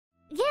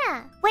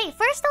yeah. Wait,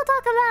 first I'll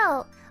talk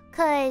about...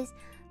 Cause...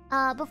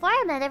 before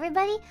I met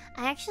everybody,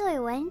 I actually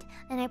went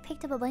and I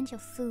picked up a bunch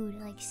of food,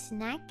 like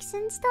snacks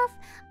and stuff.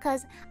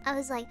 Cause I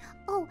was like,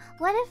 oh,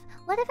 what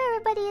if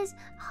everybody is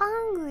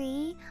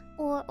hungry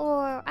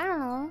or I don't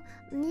know,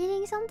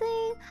 needing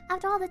something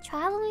after all the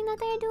traveling that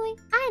they're doing?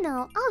 I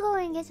know, I'll go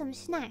and get some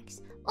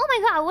snacks. Oh my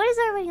god, what is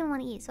everybody gonna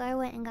want to eat? So I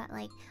went and got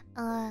like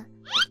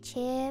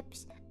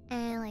chips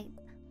and like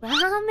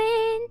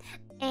ramen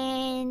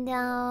and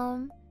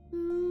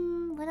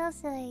what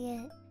else did I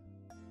get?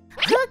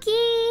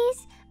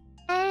 Cookies!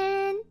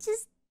 And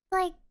just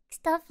like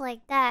stuff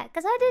like that,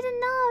 because I didn't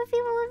know if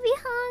people would be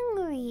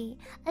hungry.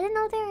 I didn't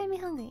know they were gonna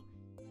be hungry.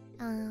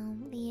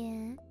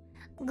 Yeah.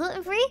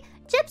 Gluten free?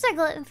 Chips are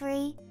gluten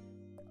free,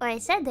 or I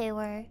said they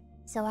were,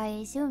 so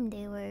I assumed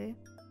they were.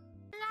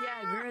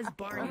 Yeah, Gura's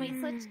barn. Let me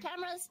switch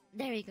cameras.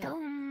 There we go.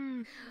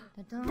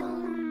 It's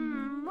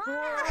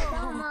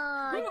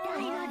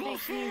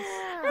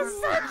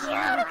so cute.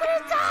 I'm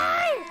gonna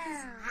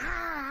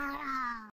die.